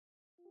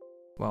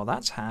Well,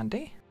 that's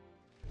handy.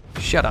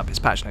 Shut up, it's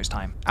patch notes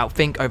time.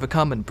 Outthink,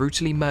 overcome, and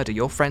brutally murder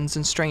your friends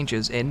and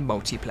strangers in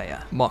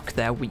multiplayer. Mock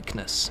their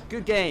weakness.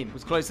 Good game. It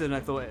was closer than I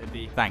thought it would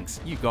be.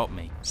 Thanks, you got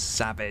me.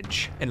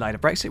 Savage. In light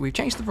of Brexit, we've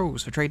changed the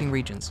rules for trading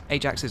regions.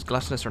 Ajax's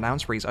gluttonous renown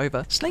spree's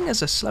over,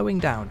 slingers are slowing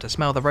down to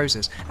smell the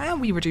roses,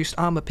 and we reduced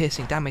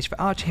armor-piercing damage for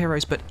archer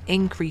heroes but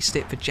increased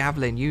it for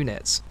javelin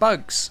units.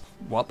 Bugs.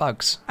 What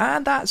bugs?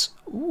 And that's...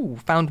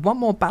 found one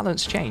more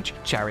balance change.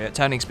 Chariot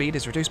turning speed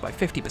is reduced by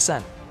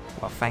 50%.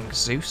 Well, thank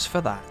Zeus for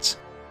that.